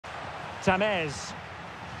Tamez.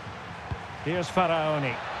 Here's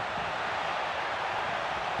Faraoni.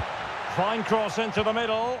 Fine cross into the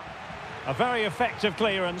middle. A very effective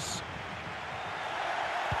clearance.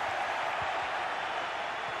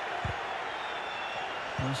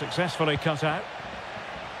 And successfully cut out.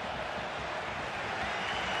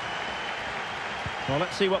 Well,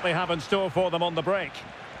 let's see what they have in store for them on the break.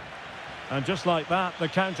 And just like that, the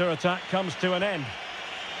counter-attack comes to an end.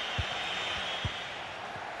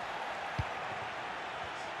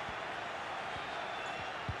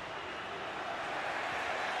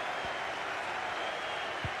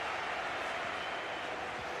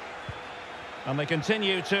 And they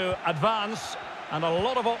continue to advance, and a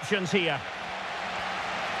lot of options here.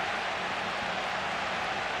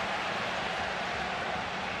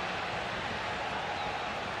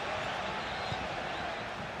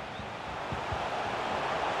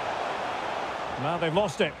 Now they've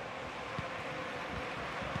lost it.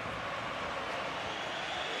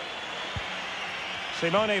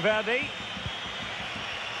 Simone Verdi.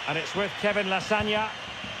 And it's with Kevin Lasagna.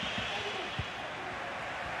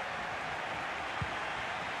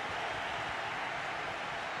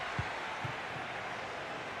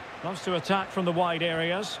 Loves to attack from the wide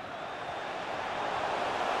areas.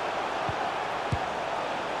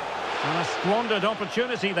 And a squandered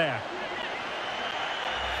opportunity there.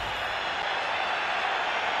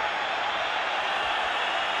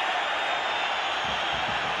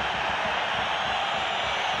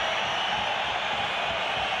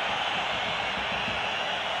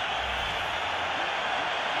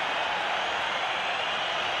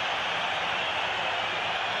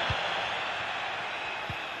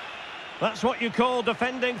 That's what you call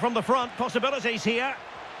defending from the front. Possibilities here.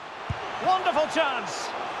 Wonderful chance.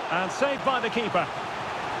 And saved by the keeper.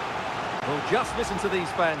 Well, just listen to these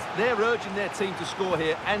fans. They're urging their team to score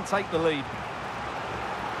here and take the lead.